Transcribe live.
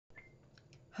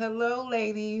Hello,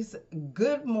 ladies.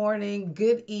 Good morning,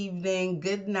 good evening,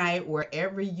 good night,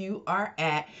 wherever you are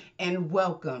at, and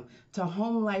welcome to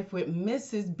Home Life with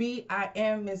Mrs. B. I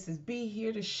am Mrs. B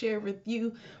here to share with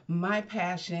you my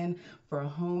passion for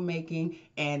homemaking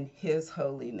and His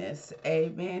holiness.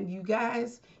 Amen. You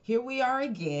guys, here we are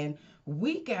again,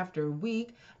 week after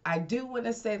week. I do want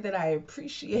to say that I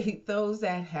appreciate those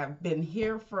that have been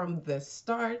here from the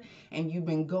start and you've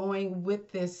been going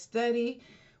with this study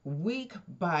week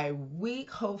by week.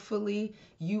 Hopefully,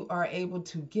 you are able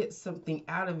to get something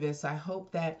out of this. I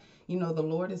hope that, the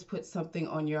Lord has put something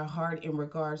on your heart in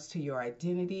regards to your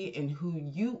identity and who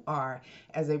you are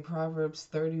as a Proverbs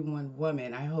 31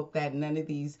 woman. I hope that none of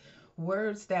these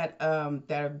words that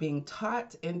are being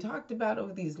taught and talked about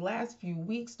over these last few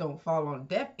weeks don't fall on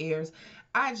deaf ears.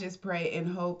 I just pray and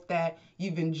hope that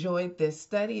you've enjoyed this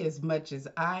study as much as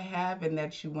I have and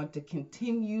that you want to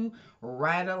continue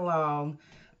right along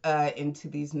into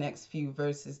these next few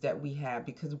verses that we have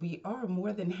because we are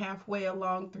more than halfway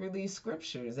along through these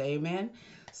scriptures. Amen.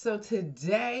 So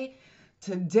today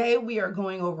we are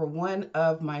going over one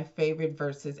of my favorite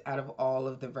verses out of all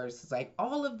of the verses. Like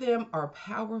all of them are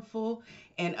powerful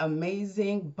and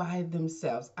amazing by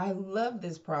themselves. I love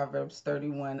this Proverbs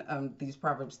 31 these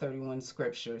Proverbs 31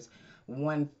 scriptures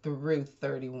 1 through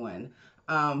 31.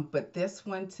 But this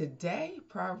one today,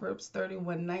 Proverbs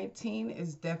 31:19,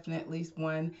 is definitely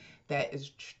one that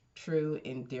is true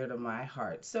and dear to my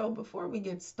heart. So before we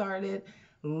get started,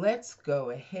 let's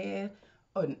go ahead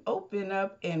and open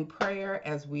up in prayer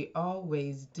as we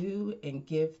always do and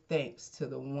give thanks to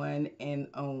the one and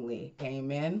only.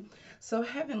 Amen. So,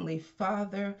 Heavenly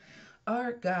Father,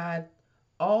 our God,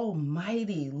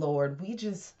 Almighty Lord, we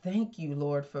just thank you,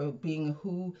 Lord, for being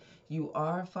who you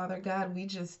are, Father God. We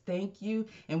just thank you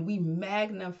and we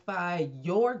magnify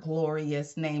your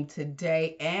glorious name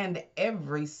today and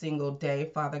every single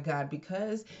day, Father God,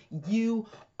 because you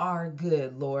are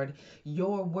good, Lord.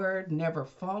 Your word never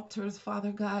falters,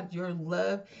 Father God. Your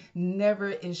love never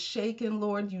is shaken,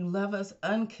 Lord. You love us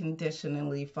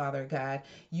unconditionally, Father God.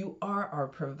 You are our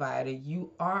provider,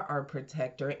 you are our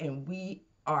protector, and we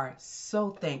are so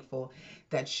thankful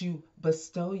that you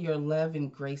bestow your love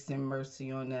and grace and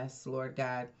mercy on us, Lord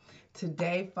God.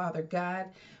 Today, Father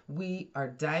God, we are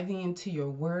diving into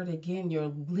your word again,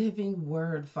 your living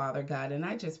word, Father God. And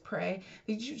I just pray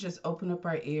that you just open up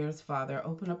our ears, Father,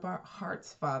 open up our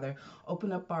hearts, Father,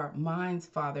 open up our minds,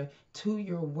 Father, to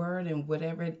your word and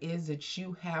whatever it is that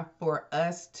you have for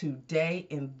us today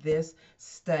in this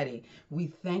study. We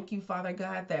thank you, Father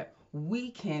God, that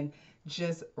we can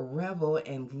just revel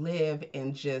and live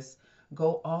and just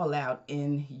go all out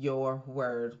in your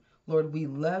word. Lord, we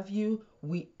love you.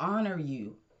 We honor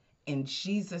you. In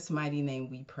Jesus' mighty name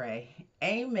we pray.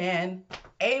 Amen.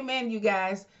 Amen, you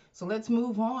guys. So let's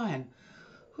move on.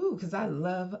 Because I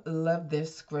love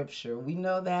this scripture. We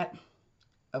know that,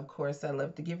 of course, I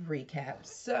love to give recaps.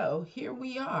 So here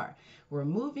we are. We're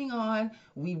moving on.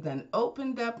 We've then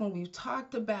opened up and we've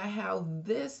talked about how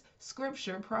this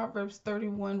scripture, Proverbs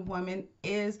 31 woman,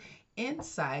 is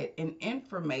insight and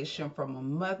information from a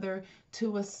mother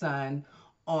to a son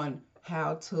on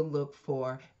how to look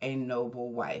for a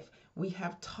noble wife. We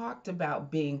have talked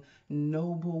about being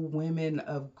noble women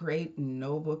of great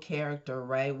noble character,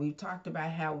 right? We've talked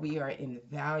about how we are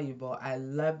invaluable. I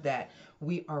love that.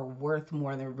 We are worth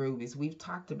more than rubies. We've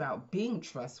talked about being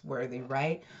trustworthy,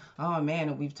 right? Oh man,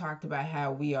 and we've talked about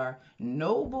how we are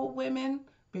noble women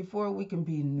before we can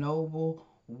be noble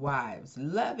wives.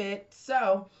 Love it.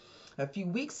 So, a few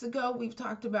weeks ago, we've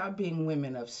talked about being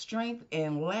women of strength,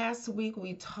 and last week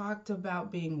we talked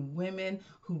about being women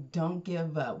who don't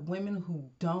give up, women who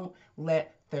don't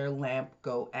let their lamp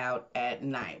go out at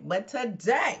night. But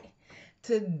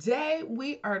today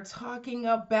we are talking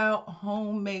about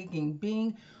homemaking,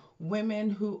 being women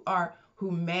who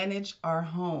manage our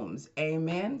homes.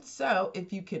 Amen. So,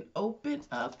 if you can open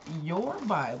up your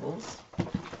Bibles,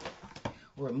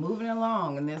 we're moving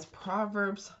along in this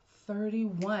Proverbs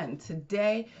 31.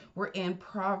 Today we're in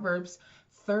Proverbs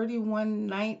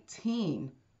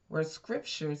 31:19, where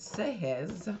scripture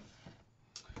says,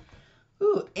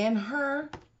 in her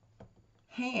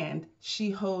hand she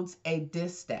holds a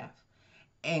distaff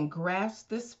and grasps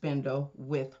the spindle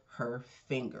with her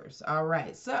fingers. All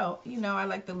right, so I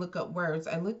like to look up words.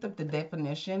 I looked up the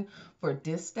definition for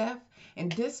distaff,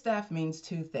 and distaff means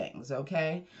two things,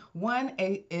 okay? One,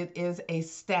 it is a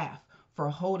staff for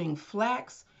holding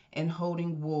flax and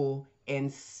holding wool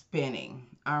and spinning.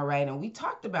 All right, and we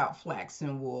talked about flax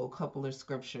and wool a couple of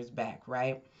scriptures back,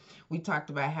 right? We talked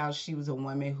about how she was a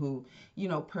woman who,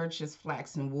 purchased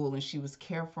flax and wool, and she was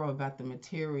careful about the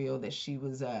material that she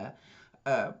was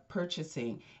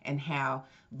purchasing, and how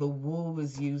the wool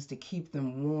was used to keep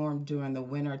them warm during the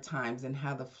winter times, and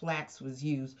how the flax was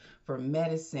used for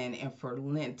medicine and for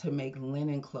lint to make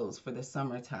linen clothes for the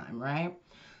summertime, right?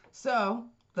 So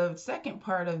the second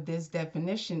part of this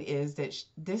definition is that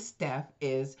this stuff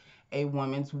is a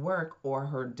woman's work or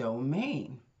her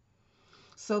domain.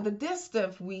 So the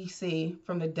distaff we see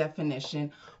from the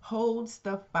definition holds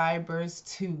the fibers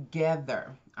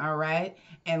together, all right?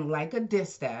 And like a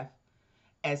distaff,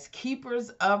 as keepers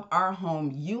of our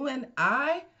home, you and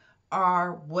I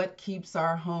are what keeps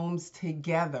our homes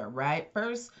together, right?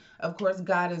 First, of course,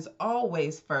 God is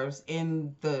always first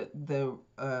in the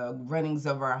runnings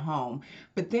of our home,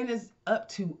 but then it's up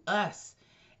to us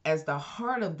as the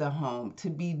heart of the home to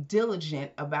be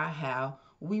diligent about how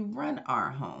we run our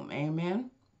home. Amen.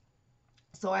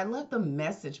 So I love the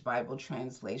Message Bible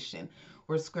translation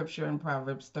where scripture in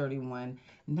Proverbs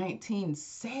 31:19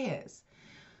 says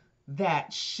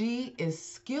that she is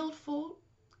skillful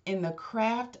in the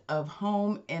craft of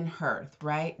home and hearth,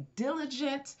 right?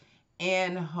 Diligent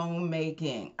in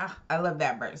homemaking. I love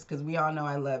that verse because we all know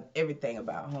I love everything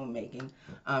about homemaking.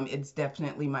 It's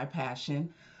definitely my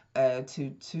passion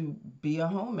to be a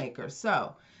homemaker.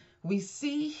 So we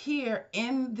see here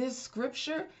in this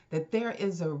scripture that there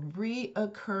is a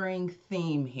reoccurring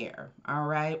theme here, all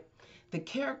right? The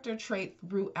character trait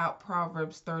throughout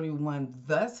Proverbs 31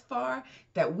 thus far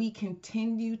that we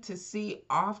continue to see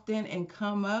often and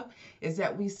come up is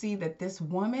that we see that this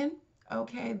woman,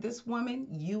 okay, this woman,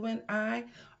 you and I,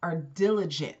 are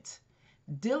diligent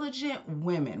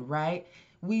women, right?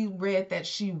 We read that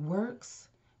she works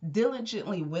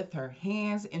diligently with her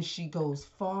hands and she goes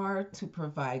far to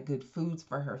provide good foods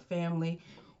for her family.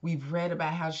 We've read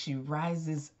about how she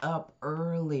rises up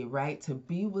early, right, to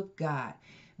be with God,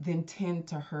 then tend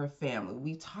to her family.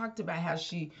 We talked about how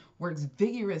she works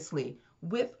vigorously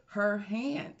with her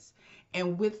hands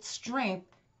and with strength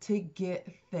to get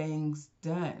things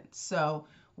done. So,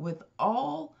 with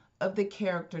all of the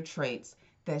character traits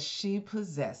that she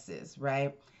possesses,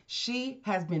 right, she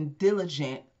has been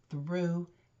diligent through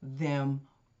them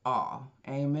all.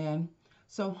 Amen.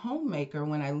 So, homemaker,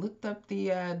 when I looked up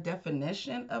the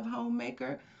definition of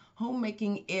homemaker,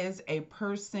 homemaking is a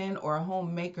person, or a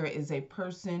homemaker is a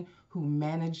person who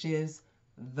manages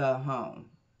the home.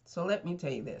 So, let me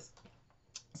tell you this.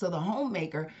 So the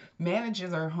homemaker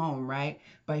manages her home, right,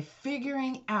 by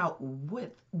figuring out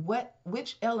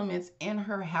which elements in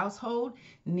her household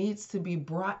needs to be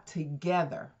brought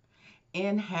together,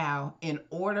 and how, in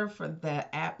order for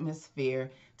the atmosphere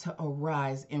to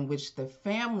arise in which the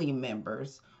family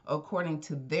members, according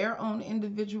to their own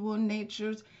individual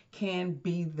natures, can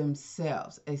be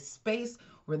themselves, a space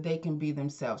where they can be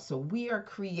themselves. So we are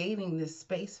creating this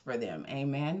space for them.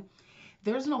 Amen.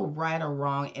 There's no right or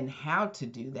wrong in how to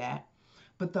do that,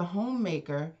 but the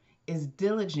homemaker is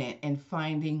diligent in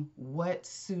finding what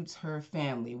suits her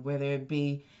family, whether it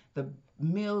be the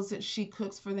meals that she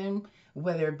cooks for them,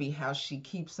 whether it be how she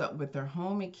keeps up with her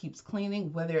home and keeps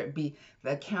cleaning, whether it be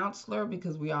the counselor,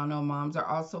 because we all know moms are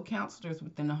also counselors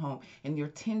within the home, and you're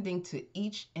tending to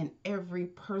each and every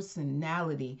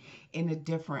personality in a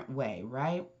different way,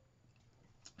 right?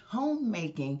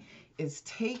 Homemaking is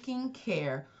taking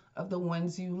care of the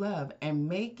ones you love and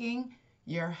making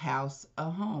your house a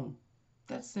home.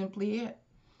 That's simply it.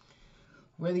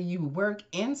 Whether you work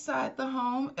inside the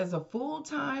home as a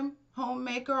full-time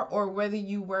homemaker or whether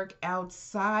you work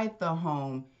outside the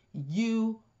home,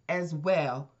 you as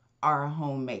well are a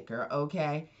homemaker,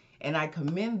 okay? And I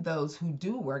commend those who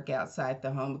do work outside the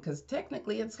home, because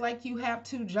technically it's like you have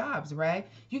two jobs, right?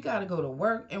 You got to go to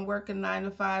work and work a 9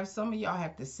 to 5. Some of y'all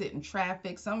have to sit in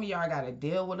traffic. Some of y'all got to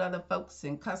deal with other folks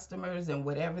and customers and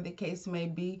whatever the case may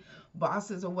be,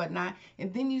 bosses or whatnot.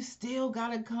 And then you still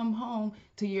got to come home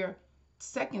to your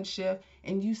second shift,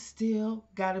 and you still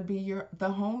got to be the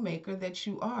homemaker that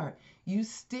you are. You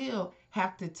still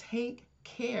have to take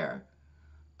care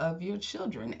of your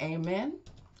children. Amen.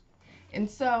 And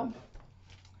so,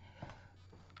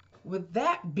 with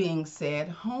that being said,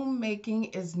 homemaking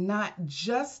is not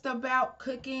just about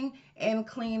cooking and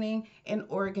cleaning and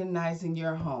organizing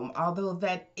your home, although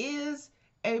that is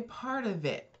a part of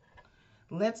it.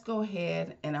 Let's go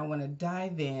ahead, and I want to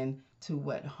dive in to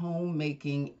what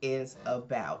homemaking is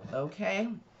about, okay?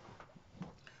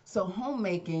 So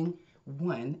homemaking,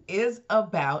 one, is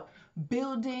about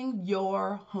building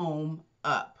your home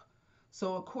up.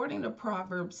 So according to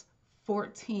Proverbs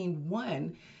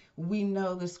 14:1, we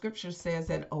know the scripture says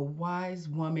that a wise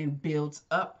woman builds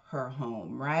up her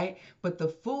home, right? But the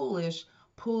foolish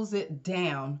pulls it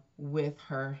down with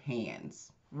her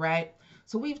hands, right?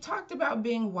 So we've talked about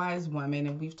being wise women,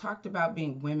 and we've talked about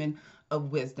being women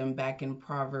of wisdom back in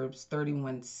Proverbs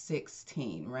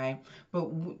 31:16, right? But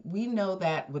we know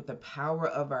that with the power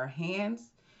of our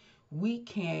hands, we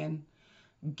can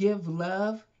give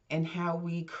love and how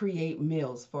we create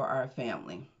meals for our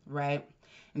family, right?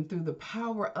 And through the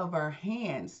power of our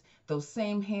hands, those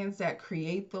same hands that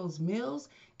create those meals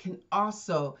can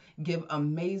also give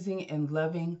amazing and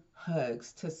loving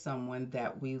hugs to someone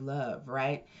that we love,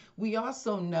 right? We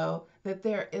also know that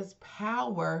there is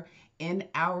power in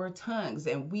our tongues,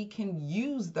 and we can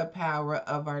use the power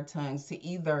of our tongues to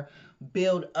either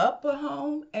build up a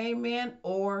home, amen,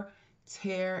 or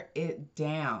tear it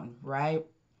down, right?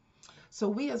 So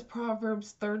we as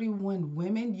Proverbs 31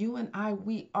 women, you and I,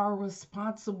 we are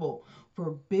responsible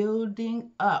for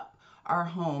building up our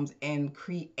homes and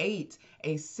create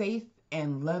a safe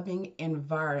and loving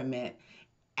environment,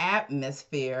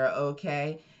 atmosphere,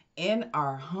 okay, in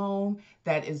our home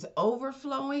that is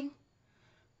overflowing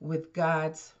with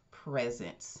God's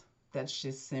presence. That's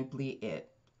just simply it,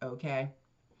 okay?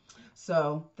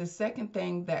 So the second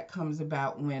thing that comes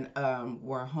about when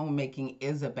where homemaking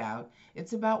is about,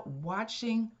 it's about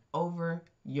watching over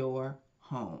your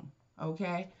home.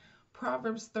 Okay.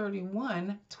 Proverbs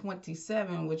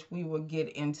 31:27, which we will get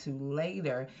into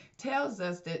later, tells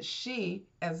us that she,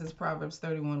 as this Proverbs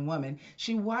 31 woman,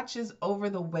 she watches over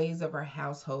the ways of her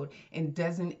household and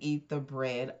doesn't eat the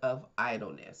bread of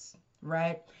idleness.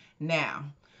 Right? Now,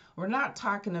 we're not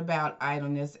talking about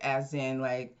idleness as in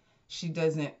like she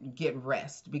doesn't get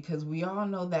rest, because we all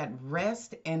know that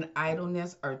rest and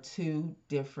idleness are two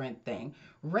different things.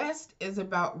 Rest is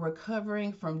about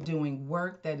recovering from doing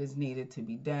work that is needed to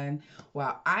be done,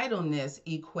 while idleness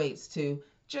equates to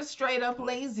just straight up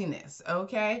laziness,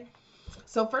 okay?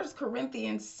 So 1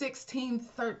 Corinthians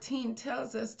 16:13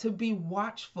 tells us to be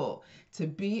watchful, to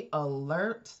be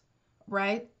alert,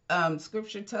 right?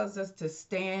 Scripture tells us to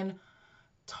stand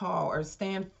tall or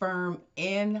stand firm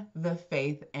in the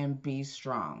faith and be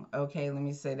strong. Okay, let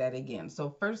me say that again.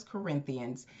 So 1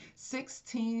 Corinthians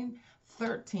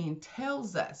 16:13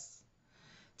 tells us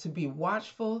to be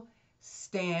watchful,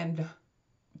 stand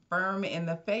firm in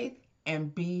the faith,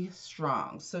 and be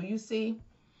strong. So you see,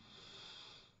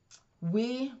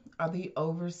 we are the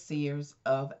overseers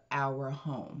of our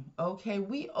home. Okay,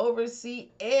 we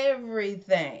oversee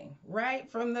everything,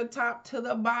 right? From the top to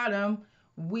the bottom.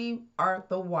 We are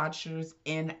the watchers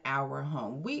in our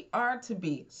home. We are to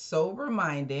be sober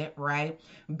minded, right?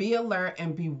 Be alert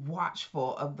and be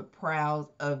watchful of the prowls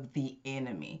of the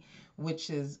enemy, which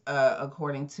is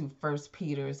according to 1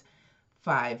 Peter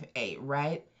 5:8,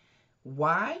 right?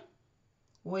 Why?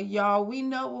 Well, y'all, we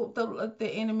know what the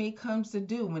enemy comes to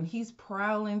do when he's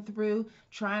prowling through,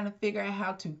 trying to figure out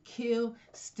how to kill,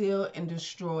 steal, and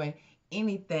destroy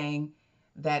anything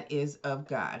that is of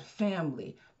God.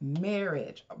 Family,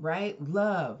 marriage, right?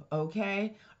 Love,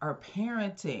 okay? Our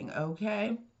parenting,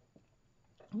 okay?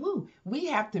 Woo, we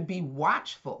have to be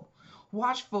watchful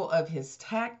of his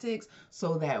tactics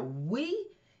so that we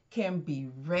can be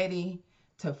ready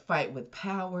to fight with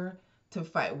power, to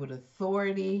fight with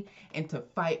authority, and to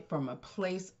fight from a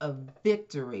place of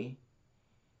victory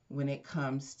when it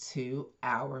comes to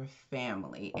our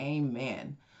family.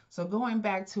 Amen. So going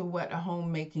back to what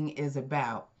homemaking is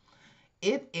about,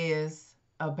 it is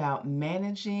about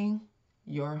managing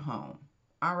your home.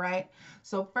 All right.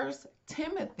 So 1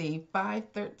 Timothy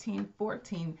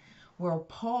 5:13-14, where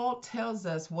Paul tells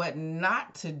us what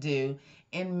not to do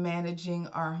in managing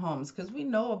our homes, because we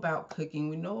know about cooking,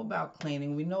 we know about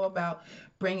cleaning, we know about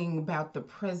bringing about the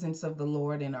presence of the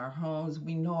Lord in our homes,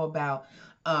 we know about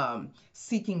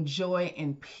seeking joy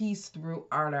and peace throughout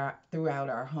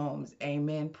our homes.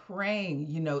 Amen.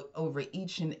 Praying, over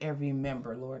each and every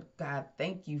member. Lord God,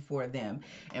 thank you for them,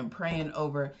 and praying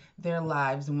over their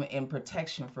lives and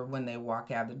protection for when they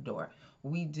walk out the door.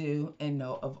 We do and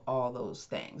know of all those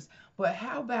things. But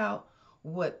how about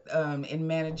what in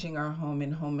managing our home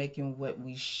and homemaking, what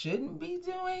we shouldn't be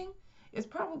doing? Is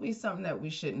probably something that we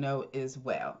should know as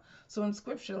well. So in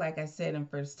scripture, like I said in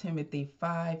 1 Timothy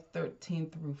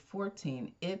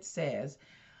 5:13-14, it says,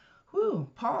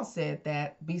 Paul said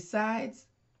that besides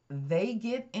they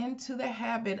get into the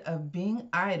habit of being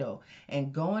idle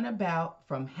and going about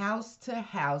from house to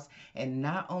house, and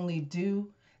not only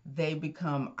do they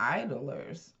become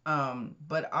idlers,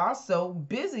 but also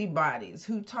busybodies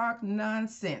who talk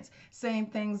nonsense, saying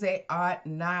things they ought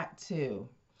not to.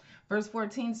 Verse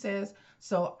 14 says,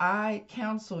 so I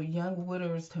counsel young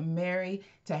widowers to marry,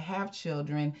 to have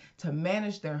children, to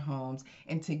manage their homes,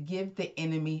 and to give the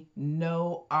enemy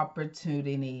no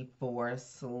opportunity for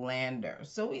slander.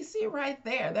 So we see right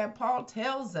there that Paul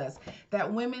tells us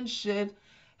that women should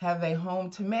have a home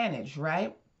to manage,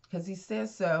 right? because he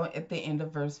says so at the end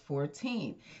of verse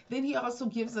 14. Then he also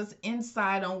gives us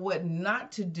insight on what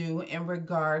not to do in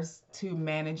regards to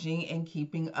managing and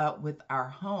keeping up with our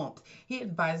homes. He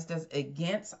advised us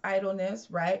against idleness,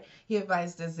 right? He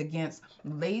advised us against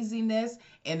laziness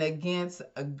and against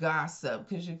gossip.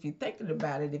 Because if you're thinking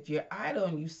about it, if you're idle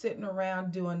and you're sitting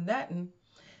around doing nothing,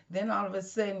 then all of a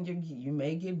sudden you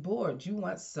may get bored. You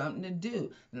want something to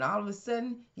do. And all of a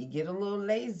sudden you get a little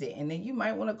lazy. And then you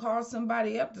might want to call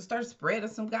somebody up to start spreading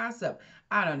some gossip.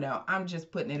 I don't know. I'm just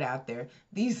putting it out there.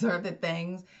 These are the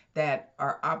things that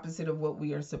are opposite of what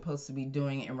we are supposed to be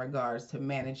doing in regards to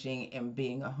managing and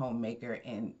being a homemaker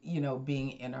and,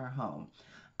 being in our home.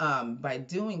 By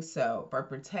doing so, by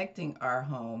protecting our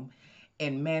home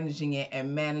and managing it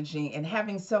and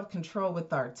having self-control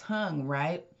with our tongue,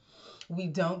 right? We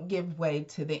don't give way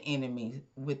to the enemy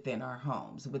within our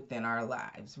homes, within our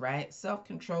lives, right?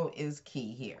 Self-control is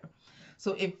key here.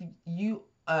 So if you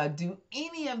do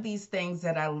any of these things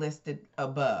that I listed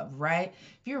above, right?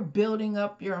 If you're building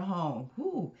up your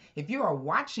home, if you are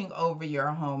watching over your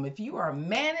home, if you are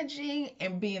managing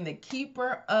and being the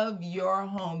keeper of your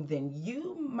home, then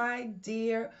you, my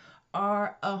dear,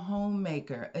 are a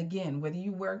homemaker. Again, whether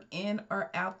you work in or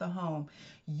out the home,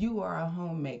 you are a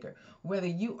homemaker. Whether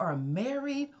you are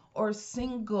married or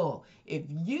single, if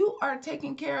you are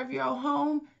taking care of your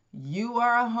home, you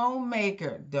are a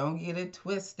homemaker. Don't get it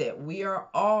twisted. We are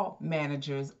all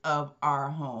managers of our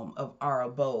home, of our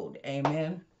abode.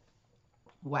 Amen.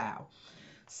 Wow.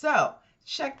 So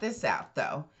check this out,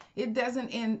 though. It doesn't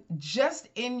end just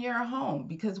in your home,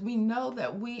 because we know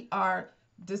that we are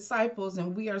disciples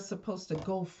and we are supposed to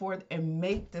go forth and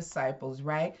make disciples,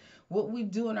 right? What we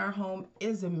do in our home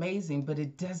is amazing, but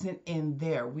it doesn't end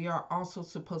there. We are also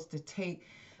supposed to take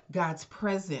God's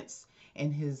presence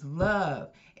and his love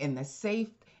and the safe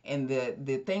and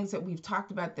the things that we've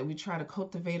talked about that we try to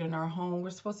cultivate in our home.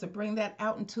 We're supposed to bring that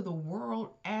out into the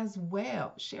world as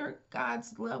well. Share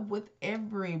God's love with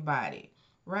everybody,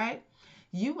 right?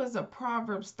 You as a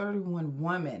Proverbs 31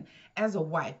 woman, as a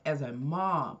wife, as a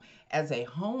mom, as a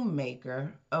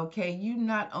homemaker, okay, you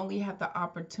not only have the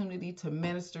opportunity to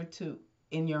minister to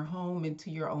in your home and to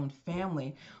your own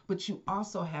family, but you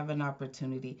also have an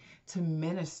opportunity to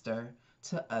minister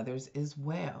to others as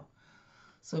well.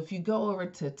 So if you go over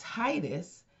to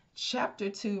Titus chapter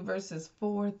 2, verses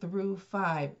 4 through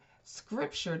 5,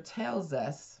 scripture tells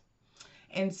us,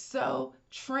 and so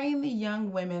train the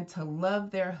young women to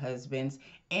love their husbands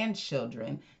and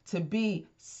children, to be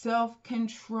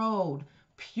self-controlled,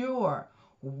 pure,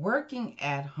 working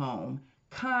at home,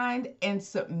 kind, and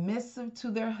submissive to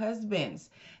their husbands,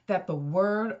 that the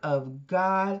word of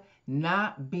God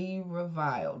not be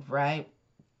reviled, right?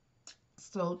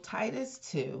 So Titus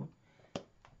 2,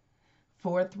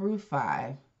 4 through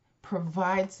 5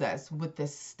 provides us with the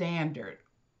standard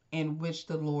in which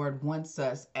the Lord wants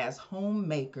us as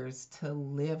homemakers to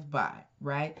live by,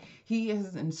 right? He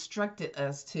has instructed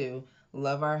us to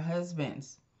love our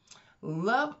husbands,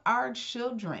 love our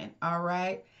children, all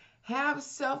right? Have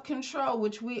self-control,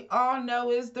 which we all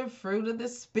know is the fruit of the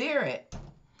Spirit.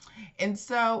 And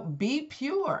so be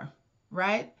pure,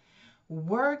 right?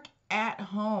 Work at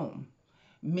home,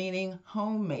 meaning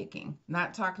homemaking.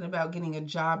 Not talking about getting a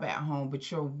job at home, but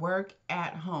your work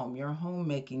at home, your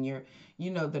homemaking, your,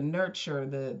 the nurture,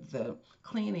 the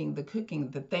cleaning, the cooking,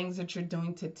 the things that you're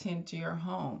doing to tend to your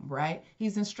home, right?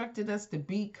 He's instructed us to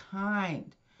be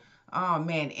kind. Oh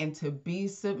man, and to be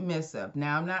submissive.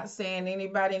 Now, I'm not saying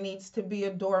anybody needs to be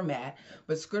a doormat,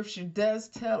 but scripture does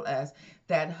tell us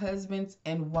that husbands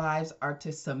and wives are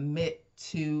to submit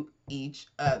to each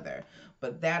other.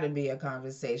 But that'll be a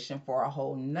conversation for a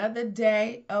whole nother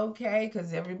day, okay?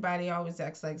 Because everybody always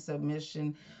acts like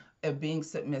submission, being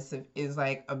submissive is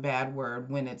like a bad word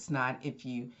when it's not, if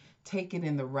you take it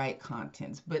in the right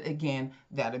contents. But again,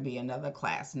 that'll be another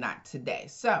class, not today.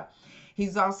 So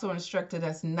he's also instructed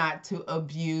us not to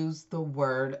abuse the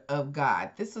word of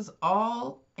God. This is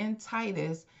all in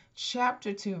Titus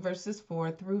chapter 2, verses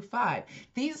 4 through 5.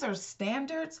 These are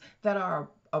standards that are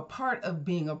a part of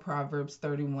being a Proverbs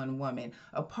 31 woman,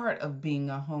 a part of being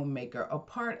a homemaker, a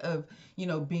part of,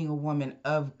 being a woman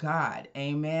of God.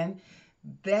 Amen.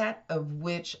 That of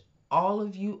which all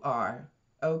of you are,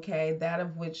 okay? That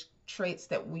of which traits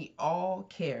that we all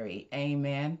carry.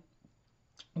 Amen.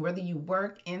 Whether you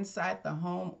work inside the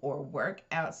home or work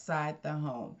outside the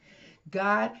home,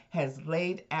 God has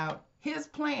laid out his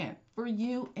plan for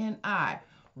you and I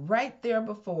right there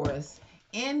before us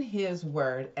in his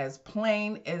word, as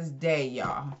plain as day,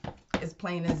 y'all. As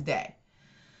plain as day.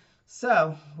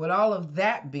 So, with all of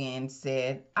that being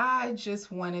said, I just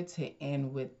wanted to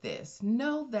end with this.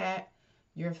 Know that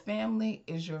Your family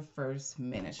is your first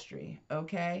ministry,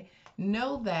 okay?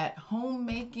 Know that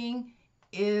homemaking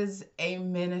is a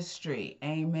ministry.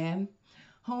 Amen.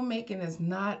 Homemaking is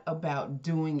not about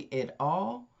doing it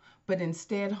all, but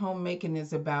instead, homemaking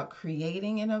is about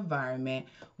creating an environment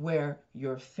where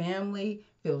your family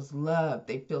feels loved,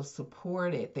 they feel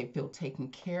supported, they feel taken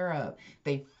care of,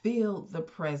 they feel the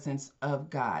presence of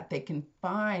God. They can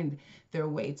find their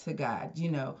way to God,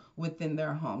 within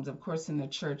their homes, of course, in the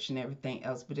church and everything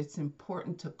else. But it's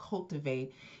important to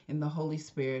cultivate in the Holy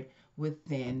Spirit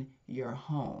within your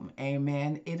home.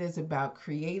 Amen. It is about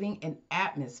creating an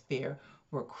atmosphere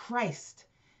where Christ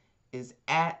is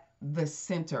at the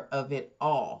center of it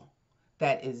all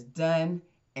that is done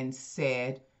and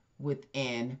said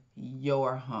within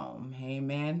your home.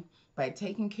 Amen. By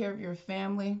taking care of your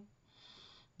family,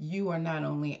 you are not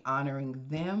only honoring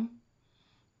them,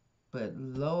 but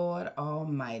Lord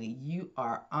Almighty, you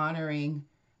are honoring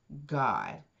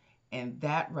God. And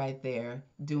that right there,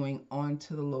 doing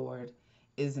unto the Lord,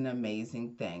 is an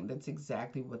amazing thing. That's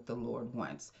exactly what the Lord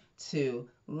wants: to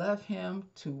love Him,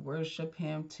 to worship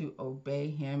Him, to obey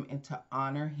Him, and to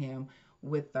honor Him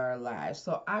with our lives.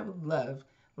 So I would love,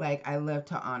 I love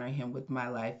to honor Him with my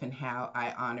life and how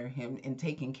I honor Him in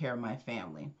taking care of my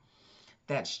family.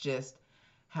 That's just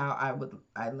how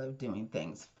I love doing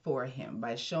things for him,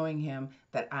 by showing him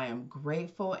that I am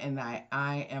grateful and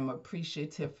I am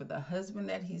appreciative for the husband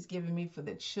that he's given me, for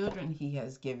the children he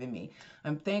has given me.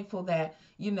 I'm thankful that,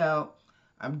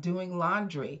 I'm doing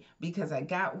laundry because I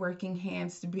got working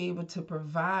hands to be able to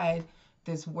provide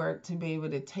this work, to be able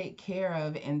to take care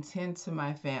of and tend to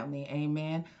my family.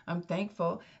 Amen. I'm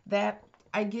thankful that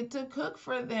I get to cook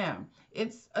for them.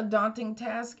 It's a daunting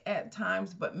task at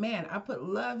times, but man, I put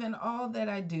love in all that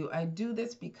I do. I do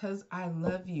this because I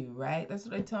love you, right? That's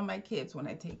what I tell my kids. When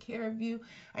I take care of you,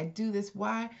 I do this.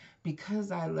 Why? Because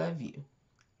I love you.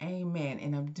 Amen.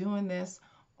 And I'm doing this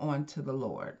unto the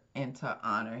Lord and to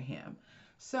honor Him.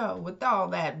 So, with all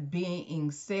that being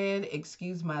said,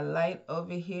 excuse my light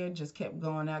over here, just kept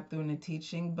going out through the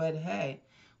teaching, but hey,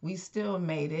 we still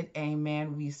made it.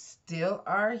 Amen. We still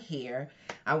are here.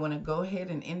 I want to go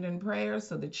ahead and end in prayer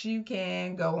so that you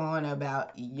can go on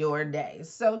about your day.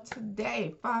 So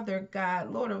today, Father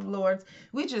God, Lord of Lords,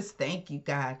 we just thank you,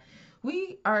 God.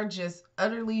 We are just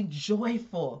utterly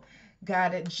joyful,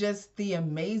 God, at just the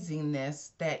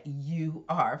amazingness that you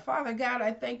are. Father God,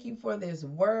 I thank you for this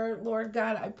word, Lord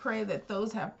God. I pray that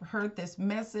those have heard this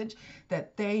message,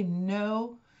 that they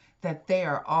know that they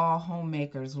are all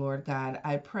homemakers, Lord God.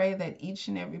 I pray that each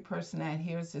and every person that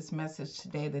hears this message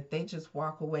today, that they just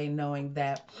walk away knowing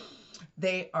that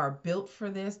they are built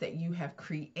for this, that you have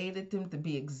created them to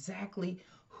be exactly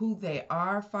who they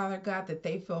are, Father God, that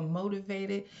they feel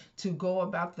motivated to go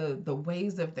about the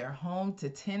ways of their home, to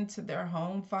tend to their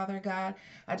home, Father God.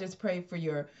 I just pray for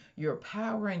your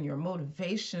power and your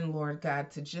motivation, Lord God,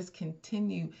 to just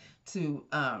continue to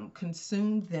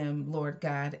consume them, Lord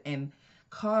God, and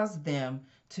cause them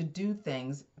to do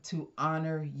things to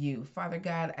honor you. Father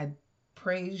God, I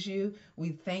praise you. We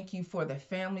thank you for the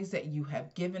families that you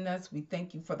have given us. We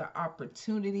thank you for the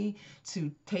opportunity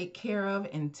to take care of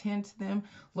and tend to them.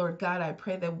 Lord God, I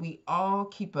pray that we all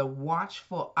keep a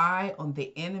watchful eye on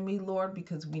the enemy, Lord,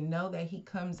 because we know that he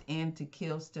comes in to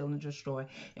kill, steal, and destroy.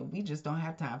 And we just don't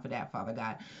have time for that, Father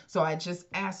God. So I just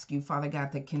ask you, Father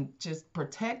God, that can just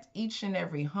protect each and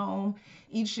every home,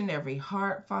 each and every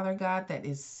heart, Father God, that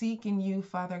is seeking you,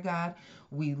 Father God.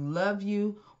 We love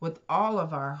you with all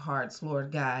of our hearts,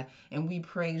 Lord God, and we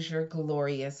praise your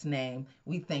glorious name.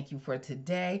 We thank you for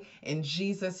today. In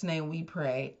Jesus' name we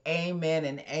pray. Amen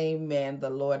and amen. The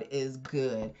Lord is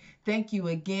good. Thank you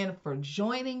again for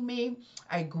joining me.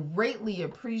 I greatly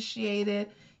appreciate it.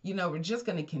 We're just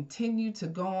going to continue to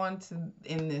go on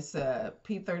in this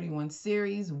P31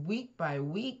 series week by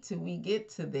week till we get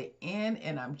to the end.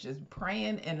 And I'm just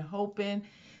praying and hoping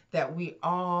that we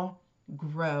all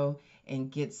grow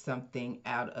and get something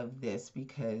out of this,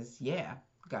 because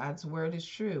God's word is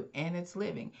true and it's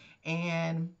living.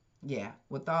 And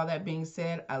with all that being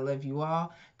said, I love you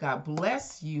all. God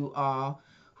bless you all.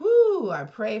 I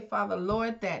pray, Father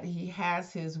Lord, that he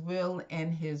has his will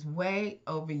and his way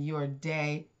over your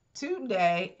day,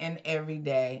 today, and every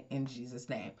day, in Jesus'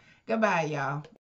 name. Goodbye, y'all.